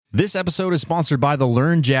This episode is sponsored by the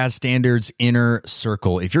Learn Jazz Standards Inner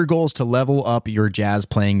Circle. If your goal is to level up your jazz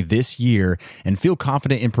playing this year and feel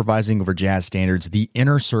confident improvising over jazz standards, the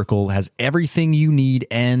Inner Circle has everything you need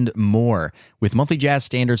and more. With monthly jazz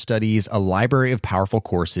standard studies, a library of powerful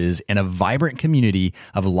courses, and a vibrant community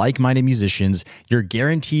of like-minded musicians, you're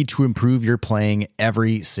guaranteed to improve your playing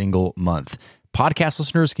every single month. Podcast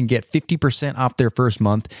listeners can get 50% off their first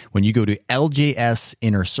month when you go to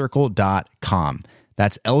ljsinnercircle.com.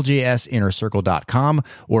 That's ljsinnercircle.com,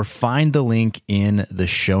 or find the link in the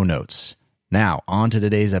show notes. Now, on to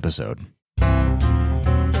today's episode.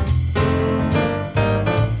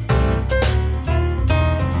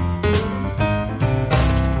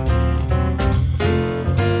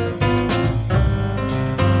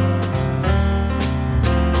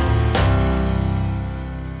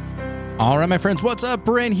 All right, my friends, what's up?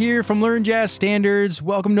 Brent here from Learn Jazz Standards.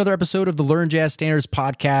 Welcome to another episode of the Learn Jazz Standards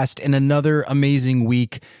podcast and another amazing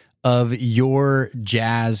week of your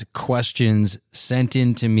jazz questions sent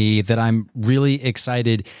in to me that I'm really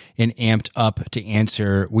excited and amped up to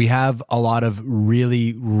answer. We have a lot of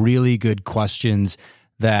really, really good questions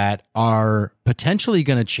that are potentially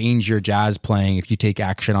going to change your jazz playing if you take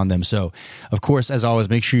action on them. So, of course, as always,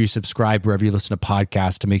 make sure you subscribe wherever you listen to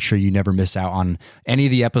podcasts to make sure you never miss out on any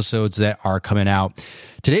of the episodes that are coming out.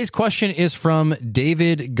 Today's question is from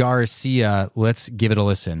David Garcia. Let's give it a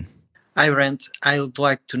listen. Hi, Brent. I would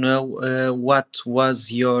like to know what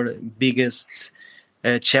was your biggest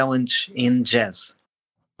challenge in jazz?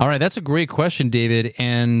 All right, that's a great question, David.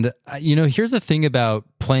 And, here's the thing about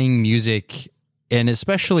playing music, and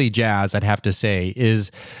especially jazz, I'd have to say,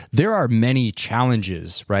 is there are many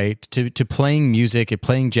challenges, right, to playing music and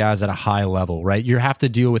playing jazz at a high level, right? You have to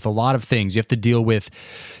deal with a lot of things. You have to deal with,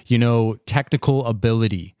 technical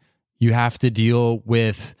ability. You have to deal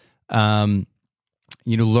with,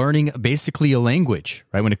 learning basically a language,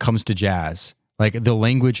 right, when it comes to jazz, like the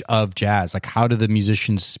language of jazz. Like, how do the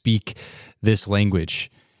musicians speak this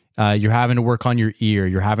language? You're having to work on your ear.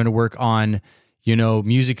 You're having to work on,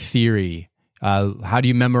 music theory. How do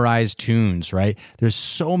you memorize tunes, right? There's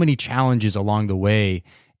so many challenges along the way,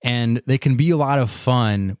 and they can be a lot of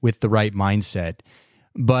fun with the right mindset.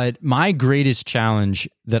 But my greatest challenge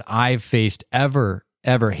that I've faced ever,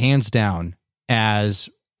 hands down,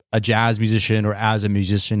 as a jazz musician or as a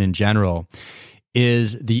musician in general,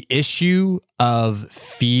 is the issue of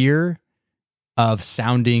fear of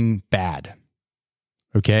sounding bad.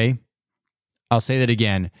 Okay? I'll say that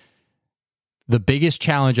again. The biggest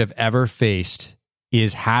challenge I've ever faced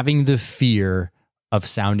is having the fear of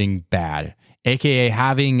sounding bad, aka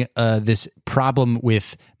having this problem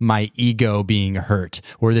with my ego being hurt,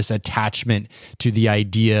 or this attachment to the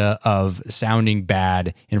idea of sounding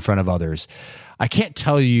bad in front of others. I can't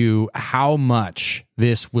tell you how much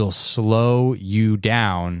this will slow you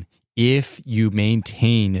down if you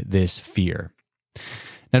maintain this fear.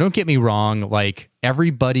 Now, don't get me wrong, like,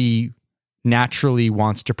 everybody naturally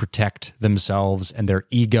wants to protect themselves and their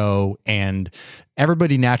ego, and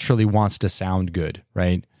everybody naturally wants to sound good,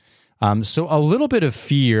 right? So a little bit of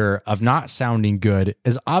fear of not sounding good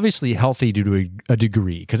is obviously healthy to a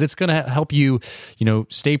degree, because it's going to help you,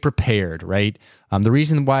 stay prepared, right? The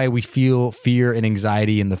reason why we feel fear and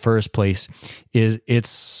anxiety in the first place is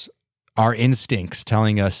it's our instincts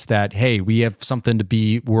telling us that, hey, we have something to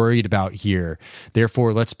be worried about here.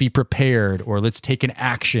 Therefore, let's be prepared, or let's take an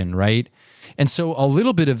action, right? And so a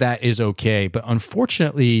little bit of that is okay. But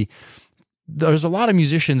unfortunately, there's a lot of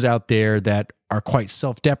musicians out there that are quite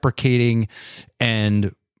self-deprecating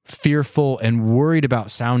and fearful and worried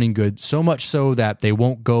about sounding good, so much so that they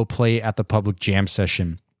won't go play at the public jam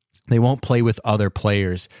session. They won't play with other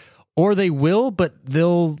players. Or they will, but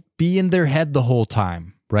they'll be in their head the whole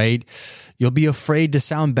time, right? You'll be afraid to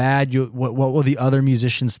sound bad. What will the other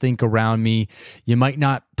musicians think around me? You might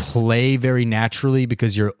not play very naturally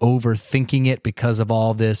because you're overthinking it because of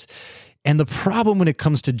all this. And the problem when it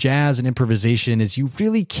comes to jazz and improvisation is you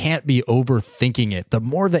really can't be overthinking it. The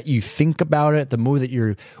more that you think about it, the more that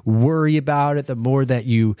you worry about it, the more that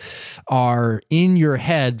you are in your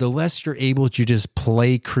head, the less you're able to just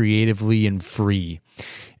play creatively and free.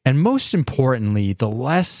 And most importantly, the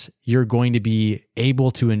less you're going to be able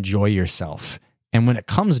to enjoy yourself. And when it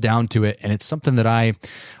comes down to it, and it's something that I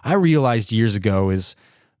realized years ago, is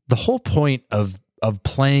the whole point of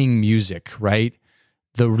playing music, right?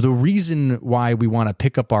 The reason why we want to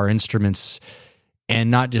pick up our instruments and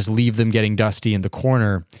not just leave them getting dusty in the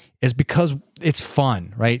corner is because it's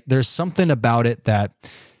fun, right? There's something about it that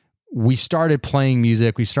we started playing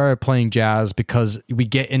music, we started playing jazz because we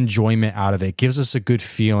get enjoyment out of it. It gives us a good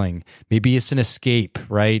feeling. Maybe it's an escape,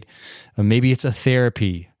 right? Maybe it's a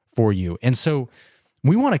therapy for you. And so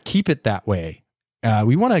We want to keep it that way.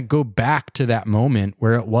 We want to go back to that moment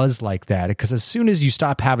where it was like that, because as soon as you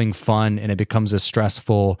stop having fun and it becomes a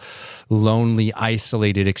stressful, lonely,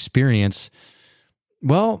 isolated experience,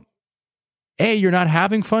 well, A, you're not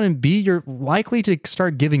having fun, and B, you're likely to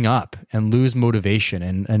start giving up and lose motivation.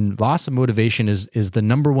 And loss of motivation is the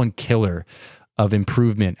number one killer of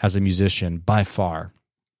improvement as a musician by far.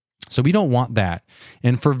 So we don't want that.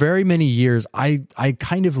 And for very many years, I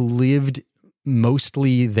kind of lived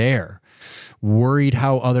mostly there, worried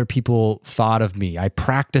how other people thought of me. I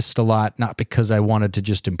practiced a lot, not because I wanted to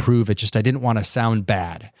just improve. It just, I didn't want to sound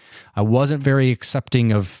bad. I wasn't very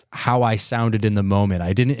accepting of how I sounded in the moment.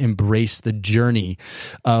 I didn't embrace the journey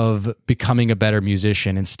of becoming a better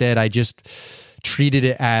musician. Instead, I just treated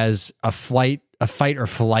it as a fight or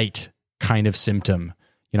flight kind of symptom.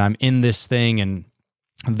 You know, I'm in this thing, and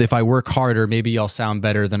if I work harder, maybe I'll sound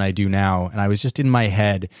better than I do now. And I was just in my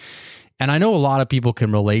head. And I know a lot of people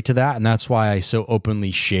can relate to that, and that's why I so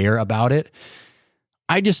openly share about it.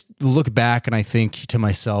 I just look back and I think to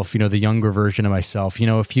myself, you know, the younger version of myself, you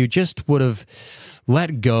know, if you just would have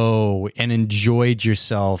let go and enjoyed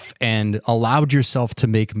yourself and allowed yourself to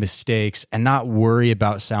make mistakes and not worry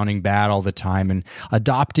about sounding bad all the time and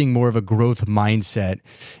adopting more of a growth mindset.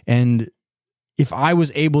 And if I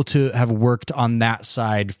was able to have worked on that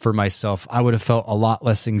side for myself, I would have felt a lot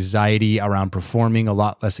less anxiety around performing, a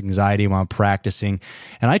lot less anxiety around practicing.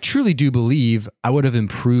 And I truly do believe I would have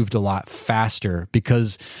improved a lot faster,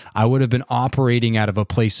 because I would have been operating out of a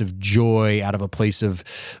place of joy, out of a place of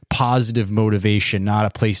positive motivation, not a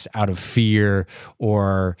place out of fear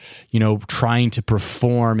or, you know, trying to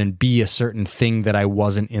perform and be a certain thing that I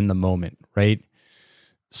wasn't in the moment, right?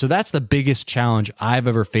 So that's the biggest challenge I've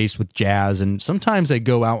ever faced with jazz. And sometimes I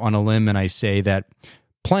go out on a limb and I say that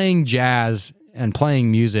playing jazz and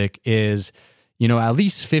playing music is, you know, at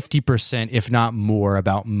least 50%, if not more,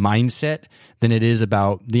 about mindset than it is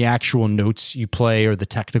about the actual notes you play or the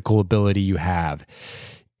technical ability you have.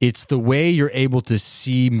 It's the way you're able to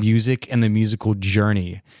see music and the musical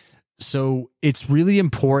journey. So it's really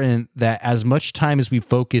important that as much time as we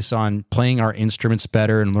focus on playing our instruments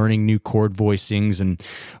better and learning new chord voicings and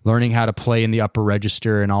learning how to play in the upper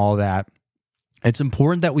register and all of that, it's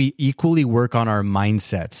important that we equally work on our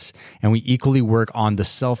mindsets and we equally work on the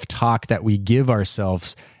self-talk that we give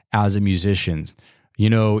ourselves as a musician. You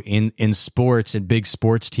know, in sports and big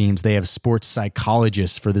sports teams, they have sports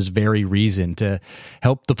psychologists for this very reason, to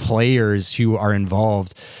help the players who are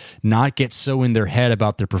involved not get so in their head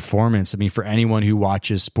about their performance. I mean, for anyone who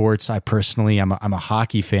watches sports, I personally, I'm a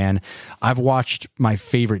hockey fan. I've watched my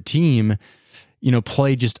favorite team, you know,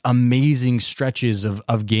 play just amazing stretches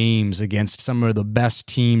of games against some of the best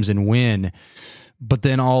teams and win. But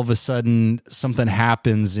then all of a sudden something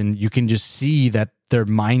happens and you can just see that their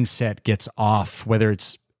mindset gets off, whether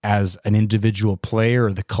it's as an individual player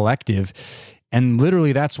or the collective. And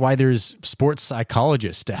literally that's why there's sports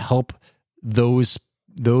psychologists to help those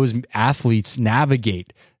athletes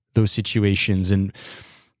navigate those situations. And,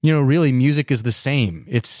 you know, really music is the same.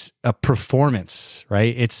 It's a performance,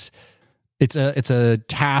 right? It's a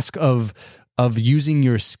task of using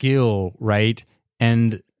your skill, right?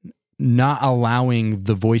 And not allowing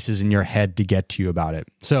the voices in your head to get to you about it.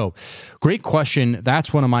 So, great question.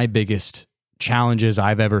 That's one of my biggest challenges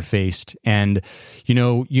I've ever faced. And, you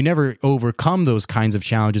know, you never overcome those kinds of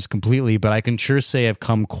challenges completely, but I can sure say I've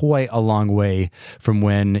come quite a long way from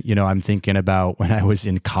when, you know, I'm thinking about when I was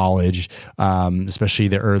in college, especially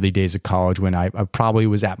the early days of college, when I probably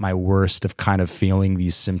was at my worst of kind of feeling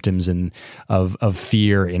these symptoms and of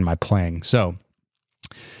fear in my playing. So,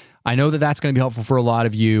 I know that that's going to be helpful for a lot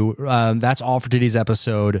of you. That's all for today's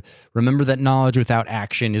episode. Remember that knowledge without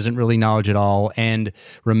action isn't really knowledge at all. And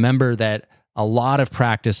remember that a lot of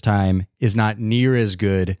practice time is not near as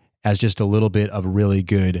good as just a little bit of really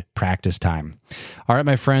good practice time. All right,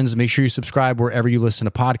 my friends, make sure you subscribe wherever you listen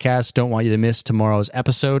to podcasts. Don't want you to miss tomorrow's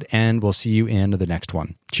episode, and we'll see you in the next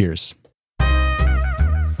one. Cheers.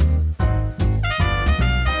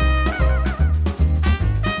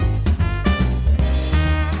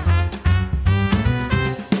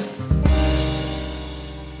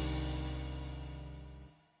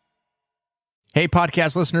 Hey,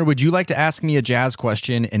 podcast listener, would you like to ask me a jazz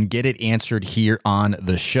question and get it answered here on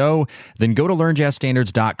the show? Then go to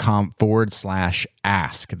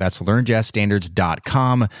learnjazzstandards.com/ask. That's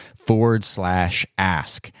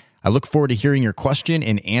learnjazzstandards.com/ask. I look forward to hearing your question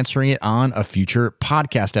and answering it on a future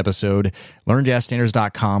podcast episode.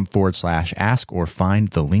 Learnjazzstandards.com/ask, or find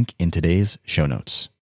the link in today's show notes.